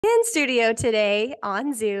In studio today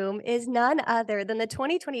on Zoom is none other than the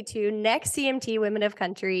 2022 Next CMT Women of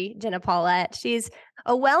Country, Jenna Paulette. She's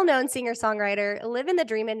a well-known singer-songwriter, living the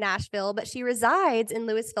dream in Nashville, but she resides in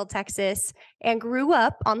Lewisville, Texas, and grew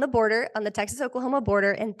up on the border, on the Texas-Oklahoma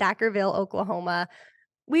border in Thackerville, Oklahoma.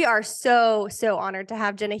 We are so honored to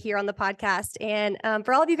have Jenna here on the podcast. And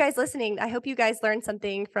for all of you guys listening, I hope you guys learned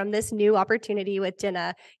something from this new opportunity with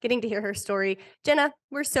Jenna, getting to hear her story. Jenna,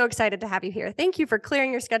 we're so excited to have you here. Thank you for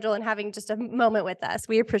clearing your schedule and having just a moment with us.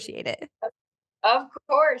 We appreciate it. Of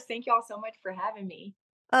course. Thank you all so much for having me.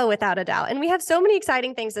 Oh, without a doubt. And we have so many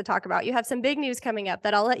exciting things to talk about. You have some big news coming up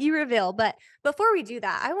that I'll let you reveal. But before we do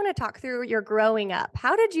that, I want to talk through your growing up.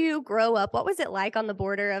 How did you grow up? What was it like on the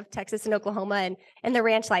border of Texas and Oklahoma and the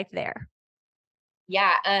ranch life there?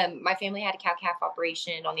 Yeah, my family had a cow-calf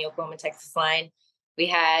operation on the Oklahoma-Texas line. We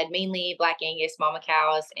had mainly Black Angus mama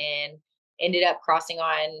cows and ended up crossing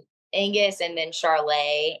on Angus and then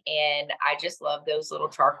Charolais. And I just love those little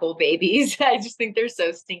charcoal babies. I just think they're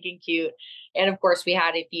so stinking cute. And of course, we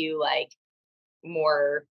had a few like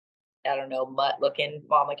more, I don't know, mutt looking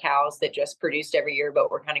mama cows that just produced every year,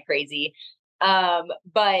 but were kind of crazy. But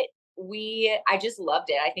I just loved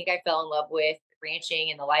it. I think I fell in love with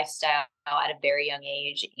ranching and the lifestyle at a very young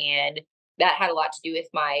age. And that had a lot to do with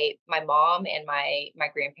my mom and my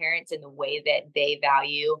grandparents and the way that they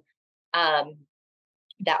value um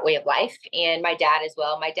that way of life. And my dad as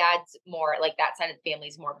well. My dad's more like that side of the family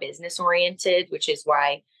is more business oriented, which is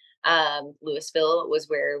why Louisville was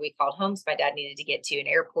where we called home. So my dad needed to get to an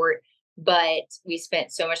airport, but we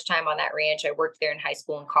spent so much time on that ranch. I worked there in high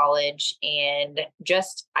school and college, and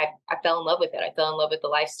just I fell in love with it. I fell in love with the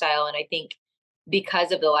lifestyle. And I think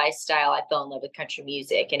because of the lifestyle, I fell in love with country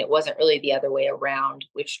music. And it wasn't really the other way around,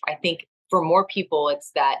 which I think for more people,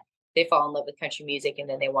 it's that they fall in love with country music and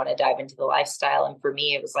then they want to dive into the lifestyle. And for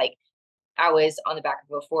me, it was like I was on the back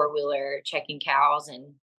of a four-wheeler checking cows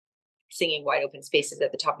and singing Wide Open Spaces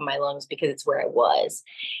at the top of my lungs because it's where I was.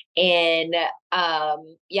 And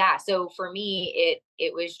yeah, so for me,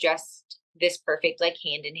 it was just this perfect like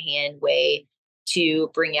hand in hand way to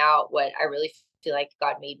bring out what I really feel like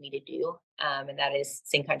God made me to do. And that is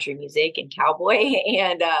sing country music and cowboy.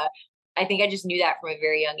 And I think I just knew that from a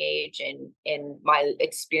very young age, and my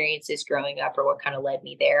experiences growing up are what kind of led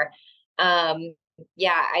me there.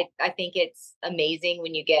 Yeah, I think it's amazing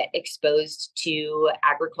when you get exposed to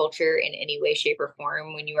agriculture in any way, shape, or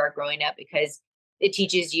form when you are growing up, because it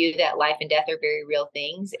teaches you that life and death are very real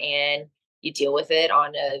things, and you deal with it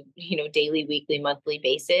on a daily, weekly, monthly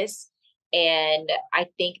basis. And I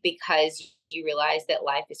think because you realize that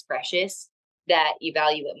life is precious, that you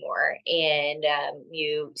value it more, and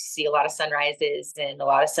you see a lot of sunrises and a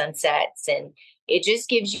lot of sunsets, and it just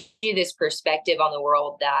gives you this perspective on the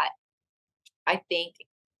world that I think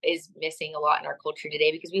is missing a lot in our culture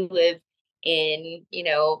today, because we live in,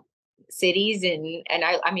 cities, and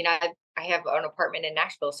I mean, I have an apartment in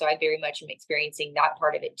Nashville, so I very much am experiencing that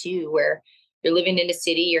part of it too, where you're living in a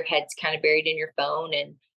city, your head's kind of buried in your phone.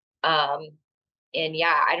 Um and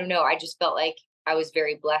yeah, I don't know, I just felt like I was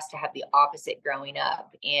very blessed to have the opposite growing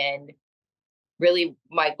up. And really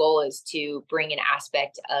my goal is to bring an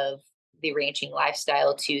aspect of the ranching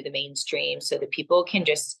lifestyle to the mainstream so that people can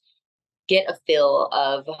just get a feel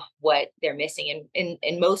of what they're missing, and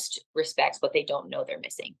in most respects what they don't know they're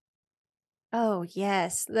missing. Oh,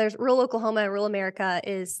 yes. There's rural Oklahoma and rural America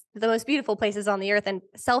is the most beautiful places on the earth. And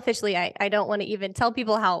selfishly, I don't want to even tell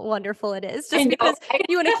people how wonderful it is I just know, because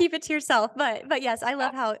you want to keep it to yourself. But yes, I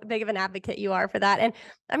love how big of an advocate you are for that. And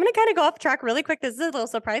I'm going to kind of go off track really quick. This is a little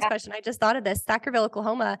surprise question. I just thought of this. Thackerville,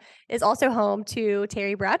 Oklahoma is also home to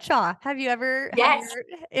Terry Bradshaw. Have you ever yes.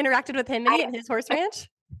 interacted with him any I in his horse ranch?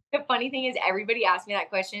 The funny thing is everybody asked me that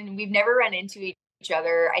question. We've never run into each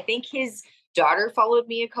other. I think his daughter followed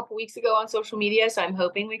me a couple weeks ago on social media, so I'm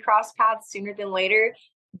hoping we cross paths sooner than later.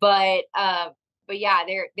 But yeah,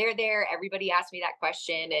 they're there. Everybody asked me that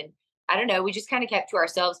question, and I don't know, we just kind of kept to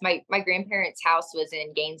ourselves. My grandparents' house was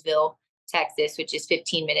in Gainesville, Texas, which is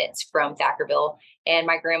 15 minutes from Thackerville. And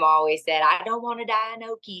my grandma always said, I don't want to die in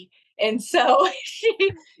Okie. And so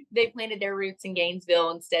they planted their roots in Gainesville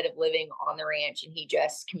instead of living on the ranch, and he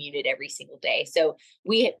just commuted every single day. So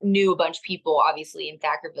we knew a bunch of people obviously in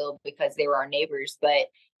Thackerville because they were our neighbors, but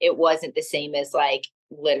it wasn't the same as like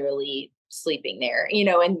literally sleeping there,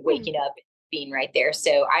 and waking up being right there.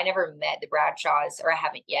 So I never met the Bradshaws, or I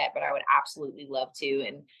haven't yet, but I would absolutely love to.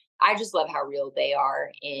 And I just love how real they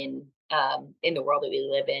are in the world that we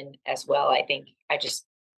live in as well. I think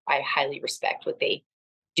I highly respect what they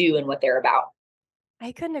do and what they're about.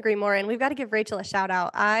 I couldn't agree more. And we've got to give Rachel a shout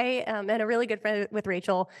out. I am a really good friend with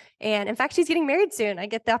Rachel. And in fact, she's getting married soon. I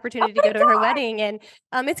get the Oh opportunity to my go to her God. wedding, and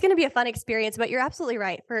it's going to be a fun experience. But you're absolutely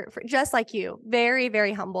right. For just like you, very,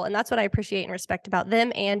 very humble. And that's what I appreciate and respect about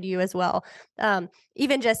them and you as well.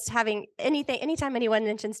 Even just having anytime anyone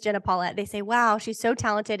mentions Jenna Paulette, they say, wow, she's so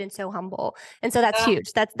talented and so humble. And so that's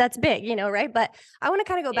huge. That's big, right? But I want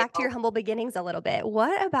to kind of go back to your humble beginnings a little bit.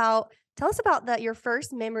 Tell us about your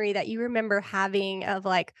first memory that you remember having of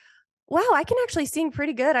like, wow, I can actually sing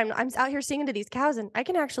pretty good. I'm out here singing to these cows and I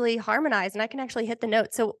can actually harmonize and I can actually hit the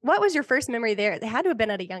notes. So what was your first memory there? It had to have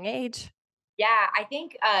been at a young age. Yeah, I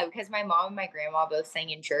think because my mom and my grandma both sang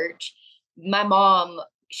in church. My mom,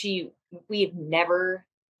 we've never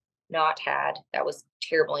not had, that was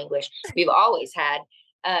terrible English. We've always had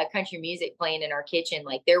country music playing in our kitchen.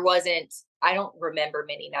 Like there wasn't, I don't remember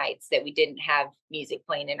many nights that we didn't have music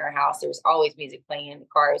playing in our house. There was always music playing in the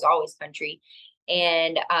car. It was always country.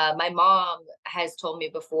 And my mom has told me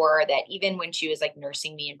before that even when she was like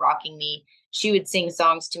nursing me and rocking me, she would sing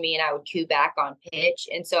songs to me and I would coo back on pitch.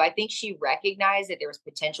 And so I think she recognized that there was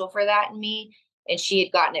potential for that in me. And she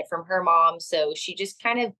had gotten it from her mom. So she just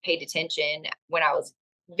kind of paid attention when I was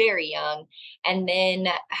very young, and then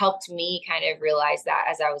helped me kind of realize that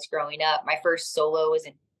as I was growing up. My first solo was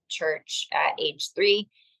in church at age 3.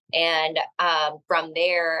 And from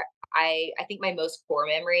there, I think my most core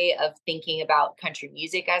memory of thinking about country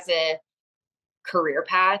music as a career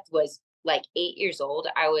path was like 8 years old.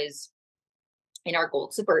 I was in our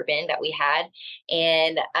gold Suburban that we had,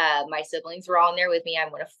 and my siblings were all in there with me.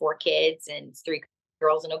 I'm one of 4 kids, and it's 3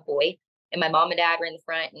 girls and a boy. And my mom and dad were in the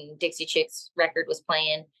front, and Dixie Chicks record was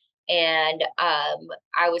playing. And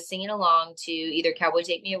I was singing along to either Cowboy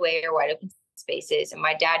Take Me Away or Wide Open Spaces. And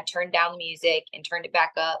my dad turned down the music and turned it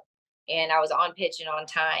back up. And I was on pitch and on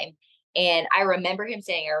time. And I remember him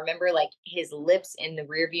saying, I remember like his lips in the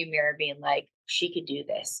rearview mirror being like, she could do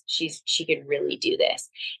this. She could really do this.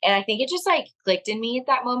 And I think it just like clicked in me at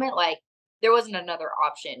that moment. Like there wasn't another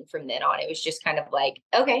option from then on. It was just kind of like,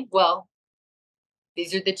 okay, well,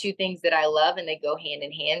 these are the 2 things that I love and they go hand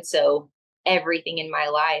in hand. So everything in my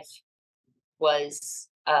life was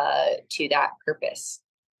to that purpose.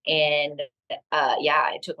 And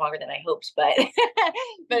yeah, it took longer than I hoped, but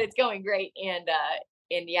but it's going great. And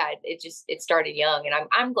yeah, it started young, and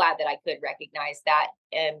I'm glad that I could recognize that,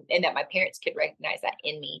 and that my parents could recognize that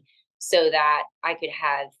in me, so that I could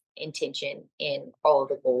have intention in all of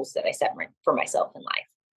the goals that I set for myself in life.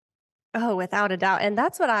 Oh, without a doubt. And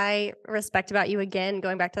that's what I respect about you again,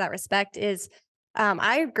 going back to that respect is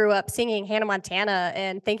I grew up singing Hannah Montana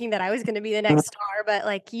and thinking that I was going to be the next star, but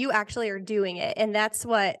like you actually are doing it. And that's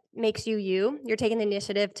what makes you you. You're taking the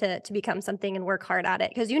initiative to become something and work hard at it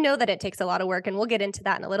because you know that it takes a lot of work. And we'll get into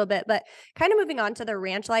that in a little bit. But kind of moving on to the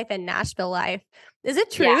ranch life and Nashville life. Is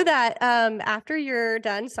it Yeah. true that after you're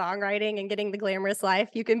done songwriting and getting the glamorous life,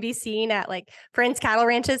 you can be seen at like friends' cattle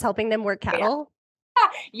ranches helping them work Yeah. cattle?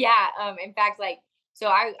 Yeah. In fact, like, so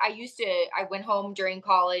I went home during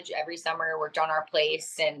college every summer, worked on our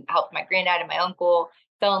place and helped my granddad and my uncle,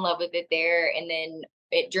 fell in love with it there. And then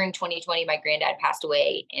during 2020, my granddad passed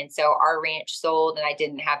away. And so our ranch sold and I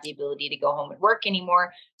didn't have the ability to go home and work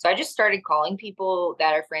anymore. So I just started calling people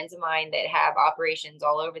that are friends of mine that have operations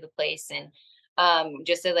all over the place. And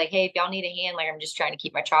just said like, hey, if y'all need a hand, like I'm just trying to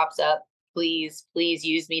keep my chops up. Please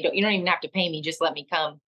use me. You don't even have to pay me. Just let me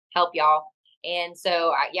come help y'all. And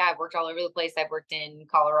so, yeah, I've worked all over the place. I've worked in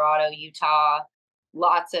Colorado, Utah,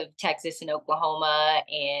 lots of Texas and Oklahoma.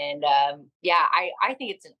 And yeah, I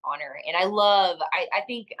think it's an honor. And I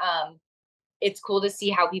think it's cool to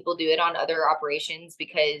see how people do it on other operations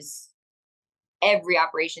because every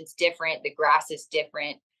operation's different. The grass is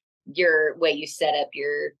different. Your way you set up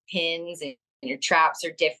your pins and your traps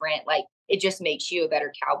are different. Like it just makes you a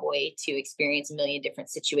better cowboy to experience a million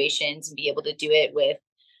different situations and be able to do it with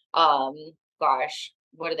um gosh,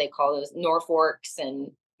 what do they call those? Norfolks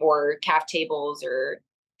and or calf tables or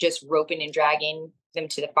just roping and dragging them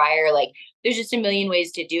to the fire. Like there's just a million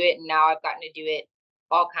ways to do it. And now I've gotten to do it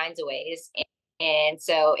all kinds of ways. And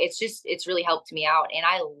so it's really helped me out. And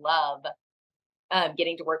I love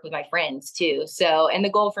getting to work with my friends too. So, and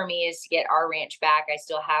the goal for me is to get our ranch back. I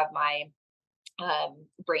still have my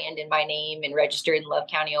brand in my name and registered in Love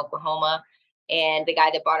County, Oklahoma. And the guy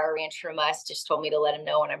that bought our ranch from us just told me to let him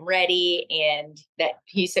know when I'm ready. And that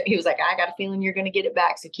he said, he was like, I got a feeling you're going to get it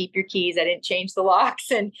back. So keep your keys. I didn't change the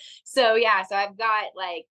locks. And so, yeah, so I've got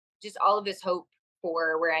like just all of this hope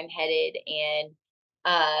for where I'm headed.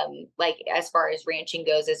 And like as far as ranching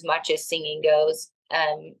goes, as much as singing goes.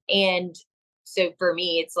 And so for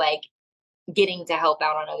me, it's like getting to help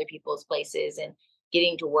out on other people's places and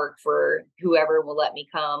getting to work for whoever will let me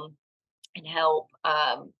come and help,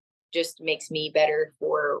 just makes me better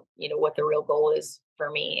for, what the real goal is for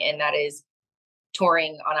me. And that is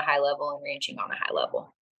touring on a high level and ranching on a high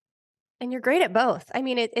level. And you're great at both. I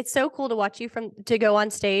mean, it's so cool to watch you to go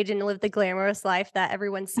on stage and live the glamorous life that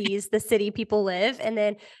everyone sees the city people live, and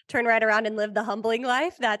then turn right around and live the humbling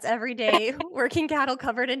life that's every day working cattle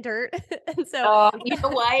covered in dirt. And so, You know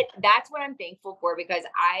what? That's what I'm thankful for, because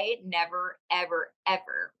I never, ever,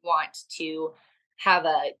 ever want to have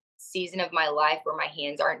a season of my life where my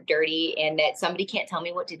hands aren't dirty and that somebody can't tell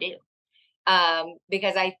me what to do.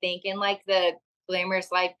 Because I think in like the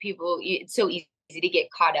glamorous life, it's so easy to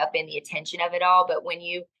get caught up in the attention of it all. But when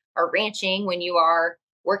you are ranching, when you are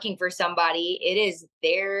working for somebody, it is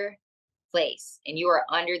their place and you are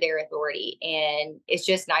under their authority. And it's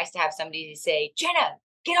just nice to have somebody to say, Jenna,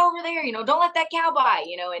 get over there, don't let that cow by,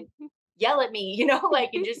 and yell at me, like,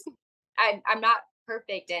 and just, I'm not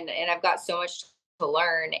perfect, and I've got so much to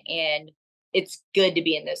learn, and it's good to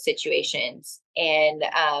be in those situations. And,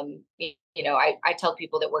 I tell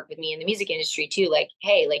people that work with me in the music industry too, like,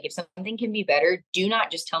 hey, like if something can be better, do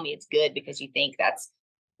not just tell me it's good because you think that's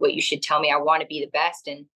what you should tell me. I want to be the best.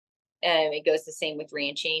 And it goes the same with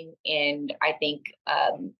ranching. And I think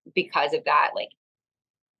because of that, like,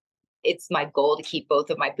 it's my goal to keep both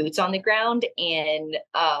of my boots on the ground. And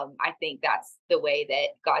I think that's the way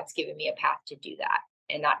that God's given me a path to do that.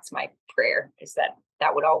 And that's my prayer, is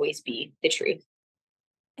that would always be the truth.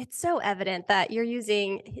 it's so evident that you're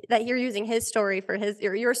using his story for his,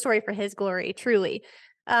 or your story for his glory, truly.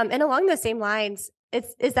 And along those same lines,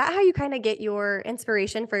 is that how you kind of get your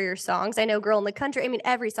inspiration for your songs? I know Girl in the Country, I mean,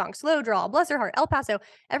 every song, Slow Draw, Bless Her Heart, El Paso,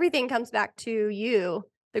 everything comes back to you,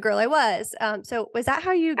 the girl I was. So was that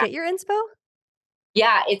how you get your inspo?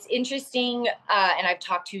 Yeah, it's interesting. And I've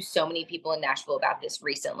talked to so many people in Nashville about this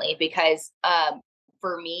recently, because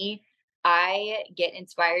for me, I get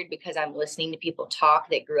inspired because I'm listening to people talk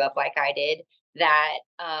that grew up like I did, that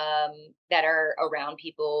are around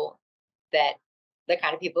people, that the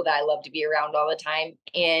kind of people that I love to be around all the time.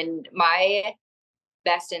 And my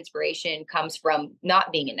best inspiration comes from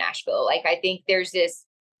not being in Nashville. Like, I think there's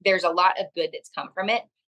a lot of good that's come from it,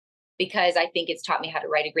 because I think it's taught me how to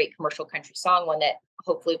write a great commercial country song, one that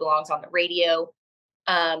hopefully belongs on the radio.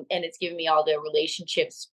 And it's given me all the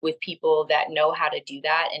relationships with people that know how to do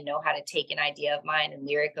that and know how to take an idea of mine and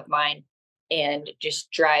lyric of mine and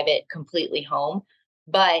just drive it completely home.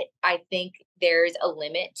 But I think there's a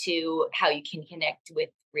limit to how you can connect with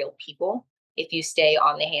real people if you stay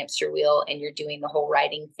on the hamster wheel and you're doing the whole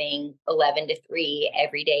writing thing 11 to 3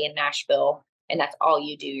 every day in Nashville, and that's all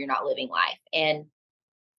you do. You're not living life. And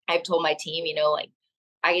I've told my team, like,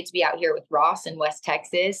 I get to be out here with Ross in West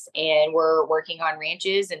Texas, and we're working on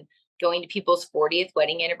ranches and going to people's 40th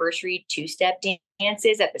wedding anniversary two-step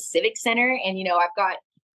dances at the Civic Center. And, I've got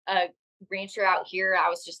a rancher out here I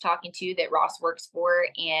was just talking to that Ross works for.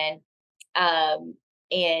 And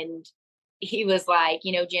he was like,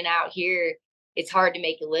 Jen, out here, it's hard to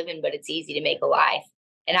make a living, but it's easy to make a life.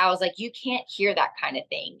 And I was like, you can't hear that kind of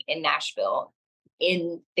thing in Nashville,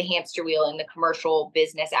 in the hamster wheel, in the commercial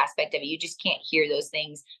business aspect of it. You just can't hear those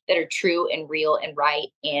things that are true and real and right,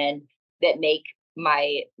 and that make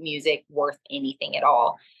my music worth anything at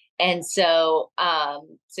all. And so,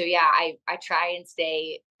 yeah, I try and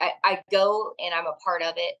stay, I go and I'm a part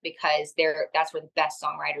of it because that's where the best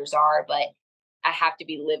songwriters are, but I have to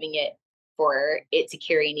be living it for it to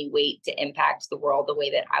carry any weight to impact the world the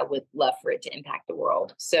way that I would love for it to impact the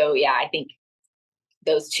world. So yeah, I think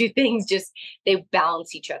those two things they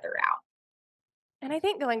balance each other out. And I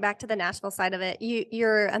think going back to the Nashville side of it,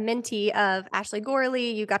 you're a mentee of Ashley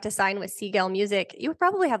Gorley. You got to sign with Seagull Music. You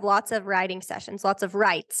probably have lots of writing sessions, lots of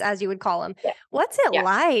writes, as you would call them. Yeah. What's it Yeah.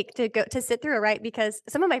 like to sit through a write? Because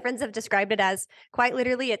some of my friends have described it as quite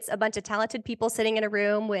literally, it's a bunch of talented people sitting in a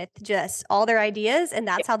room with just all their ideas, and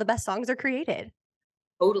that's how the best songs are created.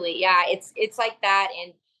 Totally. Yeah. It's like that.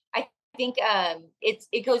 And I think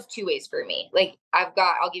it goes two ways for me. Like,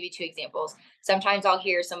 I'll give you two examples. Sometimes I'll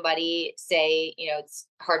hear somebody say, it's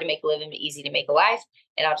hard to make a living, but easy to make a life.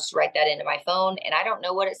 And I'll just write that into my phone, and I don't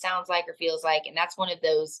know what it sounds like or feels like. And that's one of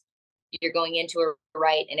those, you're going into a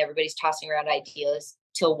write and everybody's tossing around ideas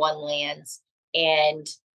till one lands. And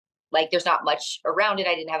like, there's not much around it.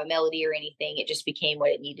 I didn't have a melody or anything. It just became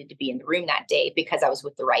what it needed to be in the room that day, because I was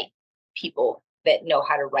with the right people that know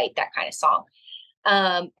how to write that kind of song.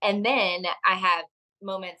 And then I have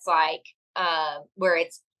moments like where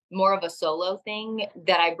it's more of a solo thing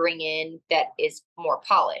that I bring in that is more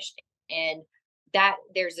polished. And that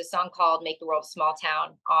there's a song called Make the World a Small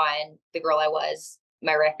Town on The Girl I Was,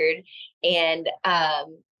 my record. And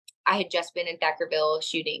I had just been in Thackerville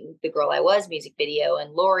shooting The Girl I Was music video,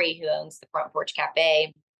 and Lori, who owns the Front Porch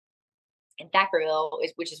Cafe in Thackerville,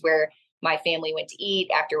 which is where my family went to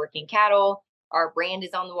eat after working cattle. Our brand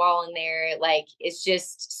is on the wall in there. Like, it's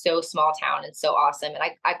just so small town and so awesome. And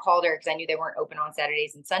I called her because I knew they weren't open on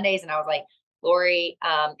Saturdays and Sundays. And I was like, Lori,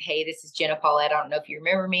 hey, this is Jenna Paulette. I don't know if you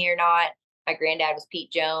remember me or not. My granddad was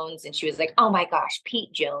Pete Jones. And she was like, oh my gosh,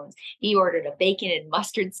 Pete Jones. He ordered a bacon and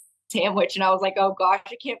mustard sandwich. And I was like, oh gosh,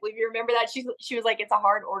 I can't believe you remember that. She was like, it's a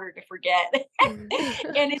hard order to forget. And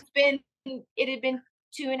it had been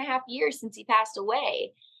 2.5 years since he passed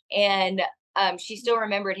away. And she still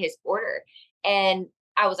remembered his order. And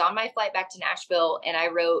I was on my flight back to Nashville, and I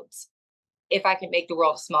wrote, if I could make the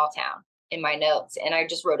world a small town, in my notes. And I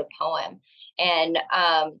just wrote a poem. And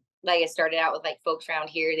like, it started out with like, folks around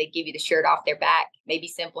here, they give you the shirt off their back, maybe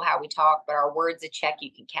simple how we talk, but our words a check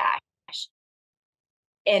you can cash.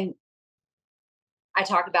 And I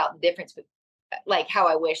talked about the difference, like how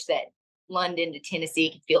I wish that London to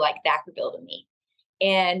Tennessee could feel like Thackerville to me.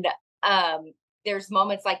 And there's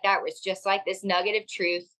moments like that where it's just like this nugget of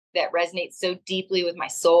truth that resonates so deeply with my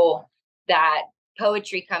soul that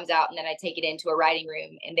poetry comes out, and then I take it into a writing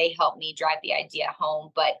room and they help me drive the idea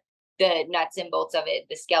home. But the nuts and bolts of it,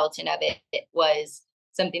 the skeleton of it, it was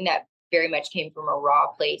something that very much came from a raw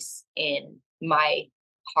place in my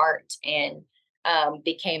heart, and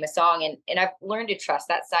became a song. And I've learned to trust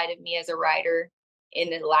that side of me as a writer in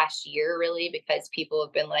the last year, really, because people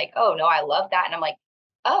have been like, oh no, I love that. And I'm like,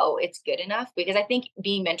 oh, it's good enough. Because I think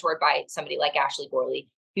being mentored by somebody like Ashley McBryde,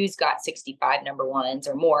 who's got 65 number ones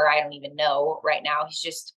or more, I don't even know right now. He's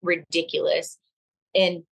just ridiculous.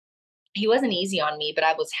 And he wasn't easy on me, but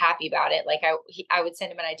I was happy about it. Like I would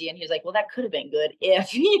send him an idea, and he was like, well, that could have been good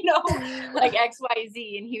if, like X, Y,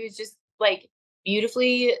 Z. And he was just like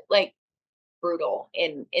beautifully like brutal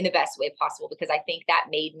in the best way possible, because I think that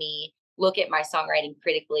made me look at my songwriting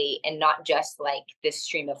critically, and not just like this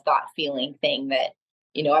stream of thought feeling thing that,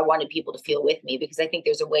 I wanted people to feel with me, because I think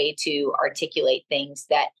there's a way to articulate things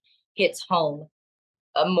that hits home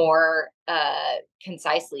more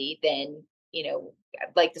concisely than,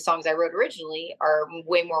 like the songs I wrote originally are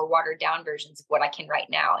way more watered down versions of what I can write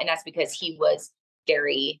now. And that's because he was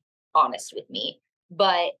very honest with me.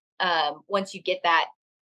 But once you get that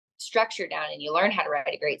structure down and you learn how to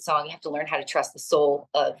write a great song, you have to learn how to trust the soul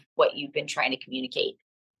of what you've been trying to communicate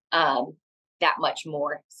that much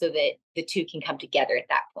more, so that the two can come together at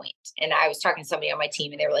that point. And I was talking to somebody on my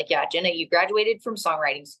team, and they were like, yeah, Jenna, you graduated from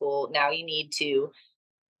songwriting school. Now you need to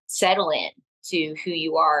settle in to who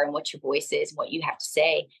you are and what your voice is and what you have to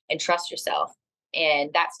say, and trust yourself.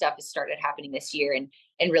 And that stuff has started happening this year.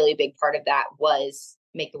 And really a big part of that was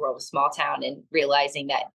Make the World a Small Town, and realizing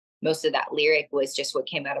that most of that lyric was just what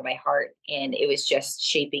came out of my heart. And it was just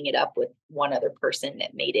shaping it up with one other person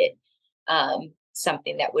that made it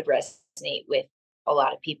something that would resonate with a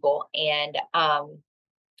lot of people. And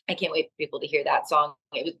I can't wait for people to hear that song.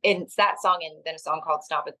 And it's that song, and then a song called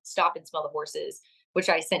Stop and Smell the Horses, which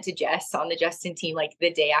I sent to Jess on the Justin team like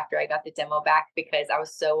the day after I got the demo back, because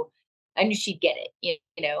I knew she'd get it,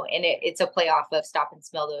 and it's a play off of Stop and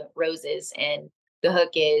Smell the Roses. And the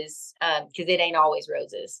hook is, because it ain't always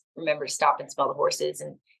roses. Remember to stop and smell the horses.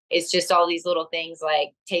 And it's just all these little things like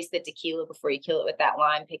taste the tequila before you kill it with that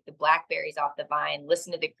lime, pick the blackberries off the vine,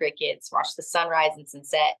 listen to the crickets, watch the sunrise and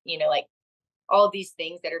sunset, like all of these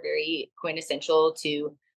things that are very quintessential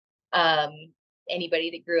to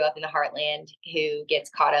anybody that grew up in the heartland who gets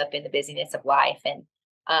caught up in the busyness of life and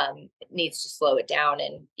needs to slow it down.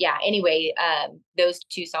 And yeah, anyway, those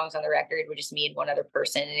two songs on the record were just me and one other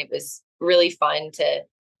person. And it was really fun to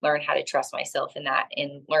learn how to trust myself in that,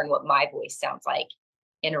 and learn what my voice sounds like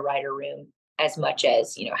in a writer room, as much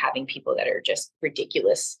as, having people that are just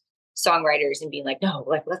ridiculous songwriters and being like, no,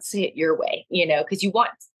 like, let's say it your way, because you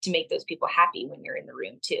want to make those people happy when you're in the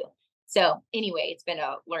room too. So anyway, it's been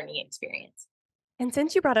a learning experience. And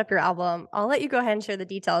since you brought up your album, I'll let you go ahead and share the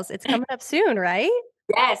details. It's coming up soon, right?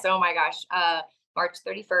 Yes. Oh my gosh. March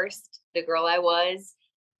 31st, The Girl I Was,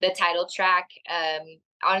 the title track,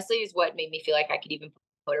 honestly is what made me feel like I could even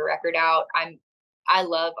put a record out. I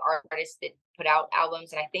love artists that put out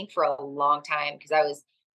albums. And I think for a long time, because I was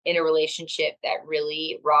in a relationship that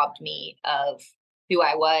really robbed me of who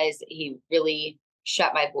I was, he really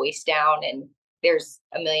shut my voice down. And there's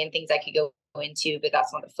a million things I could go into, but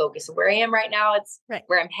that's not the focus of where I am right now. It's right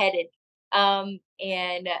where I'm headed.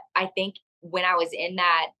 And I think when I was in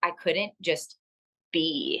that, I couldn't just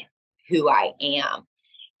be who I am.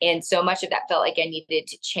 And so much of that felt like I needed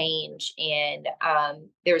to change. And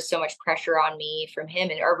there was so much pressure on me from him,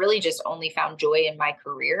 and I really just only found joy in my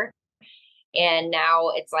career. And now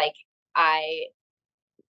it's like I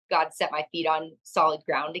God set my feet on solid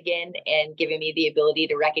ground again and given me the ability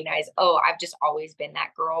to recognize, oh, I've just always been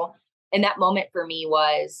that girl. And that moment for me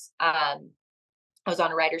was, I was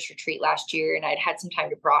on a writer's retreat last year and I'd had some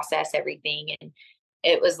time to process everything. And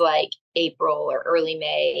it was like April or early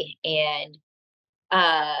May. And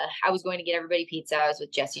I was going to get everybody pizza. I was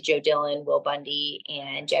with Jessie Jo Dylan, Will Bundy,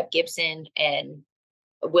 and Jeb Gibson. And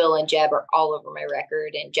Will and Jeb are all over my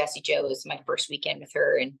record. And Jessie Jo is my first weekend with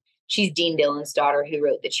her. And she's Dean Dylan's daughter who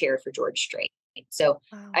wrote The Chair for George Strait. So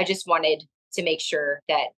Wow. I just wanted to make sure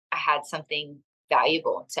that I had something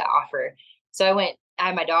valuable to offer. So I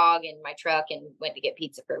had my dog in my truck and went to get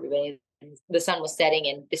pizza for everybody. The sun was setting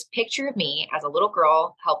and this picture of me as a little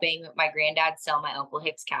girl helping my granddad sell my Uncle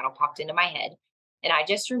Hick's cattle popped into my head. And I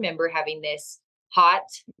just remember having this hot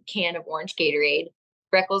can of orange Gatorade,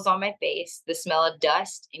 freckles on my face, the smell of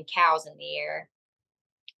dust and cows in the air.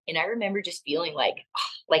 And I remember just feeling like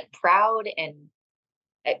proud and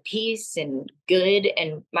at peace and good.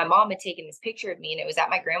 And my mom had taken this picture of me and it was at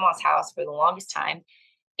my grandma's house for the longest time.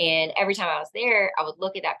 And every time I was there, I would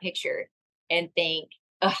look at that picture and think,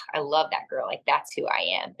 oh, I love that girl. Like, that's who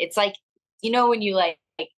I am. It's like, when you like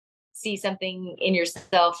see something in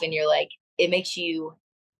yourself and you're like, it makes you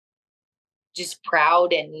just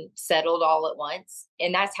proud and settled all at once.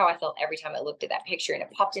 And that's how I felt every time I looked at that picture. And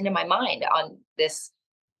it popped into my mind on this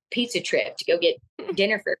pizza trip to go get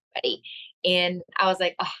dinner for everybody. And I was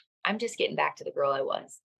like, oh, I'm just getting back to the girl I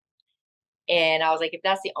was. And I was like, if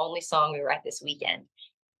that's the only song we write this weekend,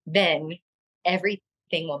 then everything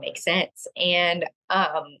will make sense. And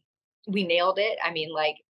we nailed it. I mean,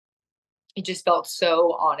 like, it just felt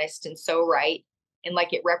so honest and so right. And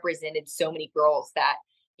like it represented so many girls that,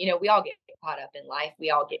 we all get caught up in life. We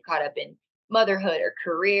all get caught up in motherhood or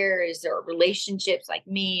careers or relationships like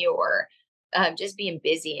me, or just being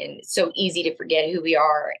busy, and it's so easy to forget who we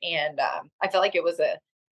are. And I felt like it was a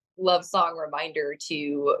love song reminder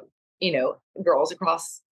to, girls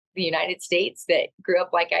across the United States that grew up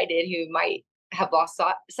like I did, who might have lost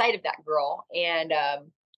sight of that girl. And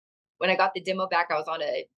when I got the demo back, I was on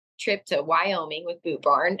a trip to Wyoming with Boot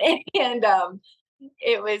Barn, and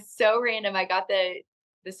it was so random. I got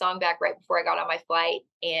the song back right before I got on my flight,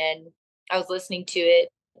 and I was listening to it.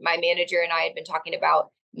 My manager and I had been talking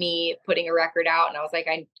about me putting a record out, and I was like,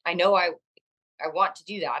 I know I want to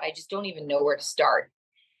do that. I just don't even know where to start.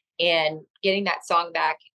 And getting that song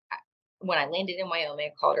back, when I landed in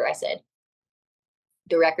Wyoming, I called her. I said,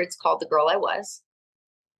 the record's called The Girl I Was.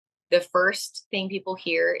 The first thing people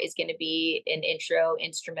hear is going to be an intro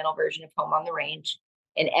instrumental version of Home on the Range.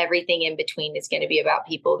 And everything in between is going to be about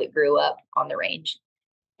people that grew up on the range.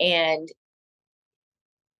 And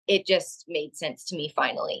it just made sense to me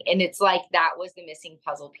finally. And it's like that was the missing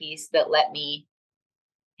puzzle piece that let me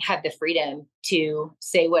have the freedom to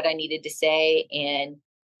say what I needed to say. And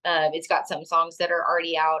it's got some songs that are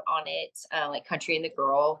already out on it, like Country and the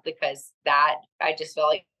Girl, because that I just felt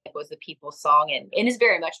like it was the people's song, and is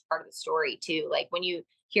very much part of the story too. Like when you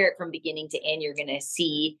hear it from beginning to end, you're going to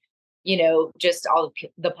see, just all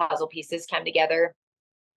the puzzle pieces come together.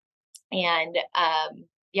 And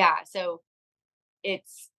so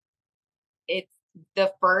it's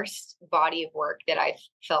the first body of work that I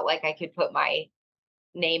felt like I could put my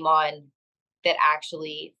name on that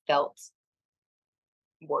actually felt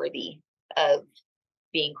worthy of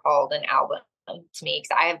being called an album to me,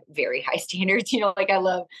 because I have very high standards. Like I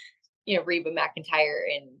love, Reba McEntire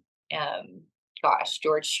and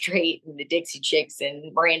George Strait and the Dixie Chicks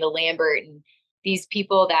and Miranda Lambert and these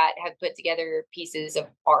people that have put together pieces of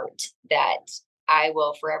art that I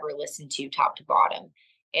will forever listen to top to bottom.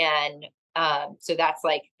 And so that's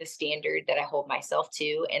like the standard that I hold myself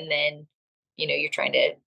to. And then, you're trying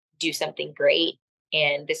to do something great.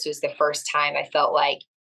 And this was the first time I felt like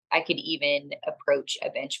I could even approach a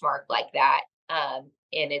benchmark like that. And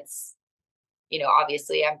it's,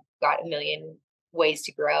 obviously I've got a million ways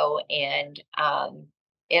to grow, and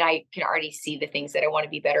I can already see the things that I want to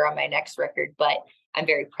be better on my next record, but I'm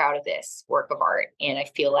very proud of this work of art. And I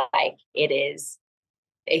feel like it is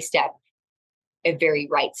a very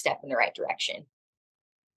right step in the right direction.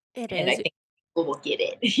 It and is. I think people will get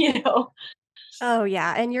it, Oh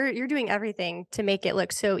yeah, and you're doing everything to make it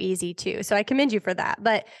look so easy too. So I commend you for that.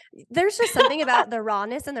 But there's just something about the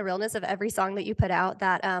rawness and the realness of every song that you put out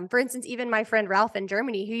that for instance, even my friend Ralph in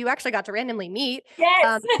Germany, who you actually got to randomly meet,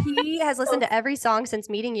 Yes. he has listened to every song since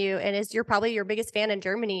meeting you, and you're probably your biggest fan in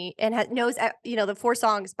Germany, and knows the 4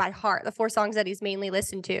 songs by heart, the 4 songs that he's mainly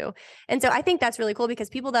listened to. And so I think that's really cool, because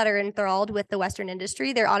people that are enthralled with the Western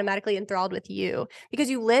industry, they're automatically enthralled with you because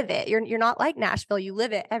you live it. You're not like Nashville. You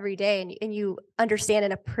live it every day, and you understand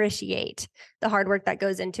and appreciate the hard work that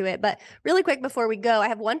goes into it. But really quick before we go, I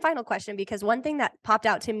have one final question, because one thing that popped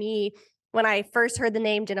out to me when I first heard the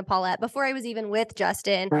name Jenna Paulette, before I was even with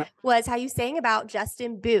Justin, was how you sang about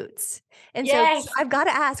Justin Boots. And Yes. so I've got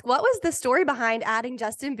to ask, what was the story behind adding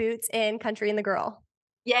Justin Boots in Country and the Girl?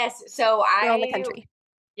 Yes. So Girl in the Country.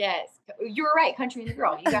 Yes, you were right. Country and the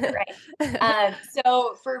Girl. You got it right.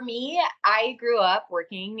 So for me, I grew up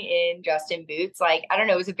working in Justin Boots. Like, I don't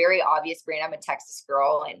know, it was a very obvious brand. I'm a Texas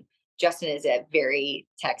girl, and Justin is a very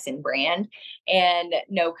Texan brand. And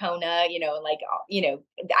no Kona, I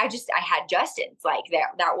had Justin's, like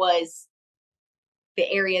that was the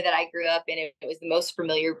area that I grew up in. It was the most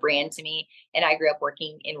familiar brand to me. And I grew up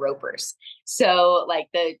working in ropers. So like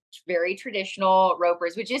the very traditional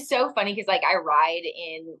ropers, which is so funny because like I ride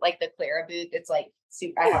in like the Clara boot. It's like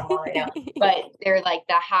super, I have them on right now, but they're like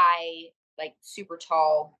the high, like super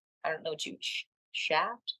tall. I don't know what you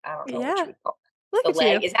shaft. I don't know what you would call it. Look The at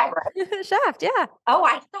leg. you. Is that right? Shaft, yeah. Oh,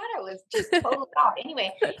 I thought I was just totally off.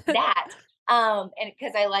 Anyway, that and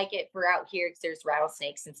because I like it for out here because there's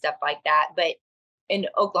rattlesnakes and stuff like that. But in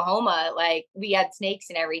Oklahoma, like we had snakes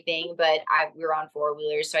and everything, but we were on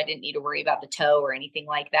 4-wheelers, so I didn't need to worry about the tow or anything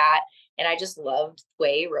like that. And I just loved the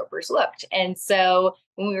way ropers looked. And so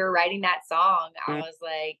when we were writing that song, I was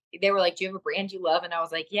like, they were like, "Do you have a brand you love?" And I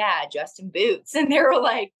was like, "Yeah, Justin Boots." And they were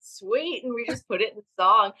like, "Sweet." And we just put it in the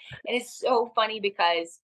song. And it's so funny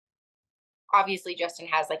because obviously Justin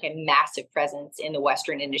has like a massive presence in the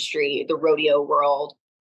Western industry, the rodeo world,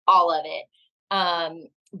 all of it.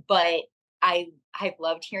 But I've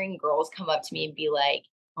loved hearing girls come up to me and be like,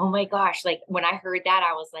 "Oh my gosh," like when I heard that,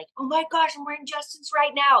 I was like, "Oh my gosh, I'm wearing Justin's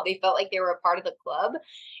right now." They felt like they were a part of the club.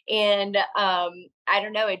 And I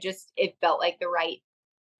don't know, it felt like the right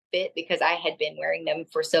fit because I had been wearing them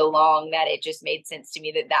for so long that it just made sense to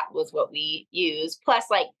me that that was what we use. Plus,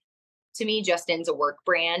 like, to me, Justin's a work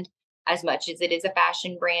brand as much as it is a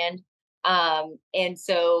fashion brand. And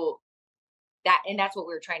so that's what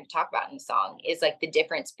we were trying to talk about in the song, is like the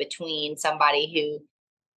difference between somebody who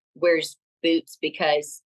wears boots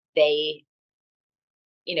because they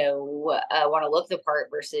want to look the part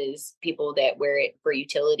versus people that wear it for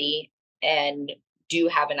utility and do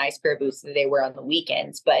have a nice pair of boots that they wear on the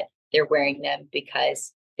weekends, but they're wearing them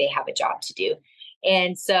because they have a job to do.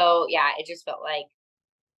 And so yeah, it just felt like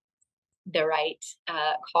the right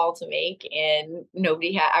call to make. And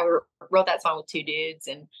I wrote that song with 2 dudes,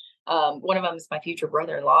 and one of them is my future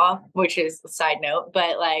brother-in-law, which is a side note,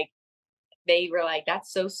 but like they were like,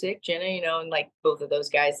 "That's so sick, Jenna," and like both of those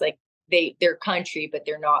guys, like they're country, but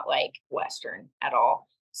they're not like Western at all.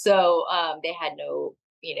 So they had no,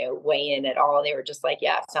 weigh in at all. They were just like,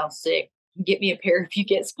 "Yeah, it sounds sick. Get me a pair if you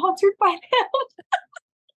get sponsored by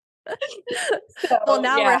them." So, well,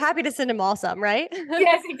 now yeah. we're happy to send them all some, right?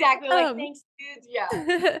 Yes, exactly. Like, thanks, dudes.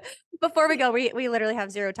 Yeah. Before we go, we literally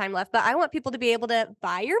have 0 time left, but I want people to be able to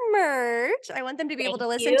buy your merch. I want them to be able to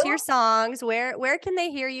listen to your songs. Where can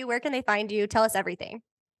they hear you? Where can they find you? Tell us everything.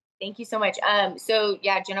 Thank you so much. So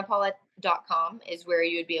yeah, JennaPaulette.com is where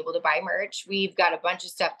you would be able to buy merch. We've got a bunch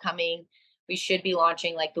of stuff coming. We should be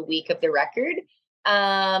launching like the week of the record.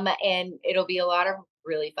 And it'll be a lot of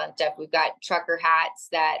really fun stuff. We've got trucker hats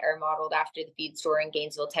that are modeled after the feed store in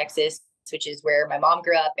Gainesville, Texas, which is where my mom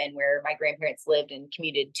grew up and where my grandparents lived and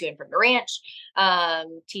commuted to and from the ranch.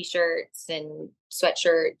 T-shirts and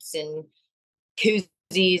sweatshirts and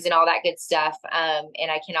koozies and all that good stuff. And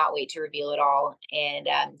I cannot wait to reveal it all, and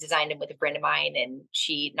designed them with a friend of mine, and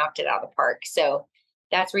she knocked it out of the park. So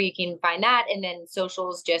that's where you can find that. And then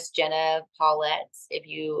socials, just Jenna Paulette. If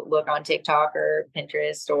you look on TikTok or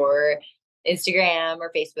Pinterest or Instagram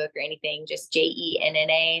or Facebook or anything, just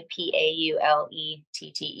JennaPaulette.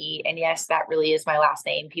 And yes, that really is my last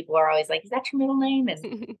name. People are always like, "Is that your middle name?" And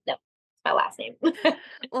no, it's my last name.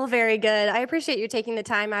 Well, very good. I appreciate you taking the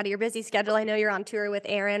time out of your busy schedule. I know you're on tour with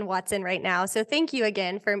Aaron Watson right now. So thank you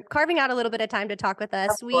again for carving out a little bit of time to talk with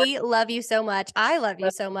us. We love you so much. I love you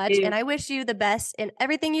so much. And I wish you the best in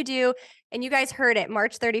everything you do. And you guys heard it,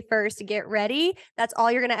 March 31st. Get ready. That's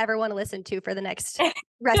all you're going to ever want to listen to for the next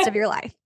rest of your life.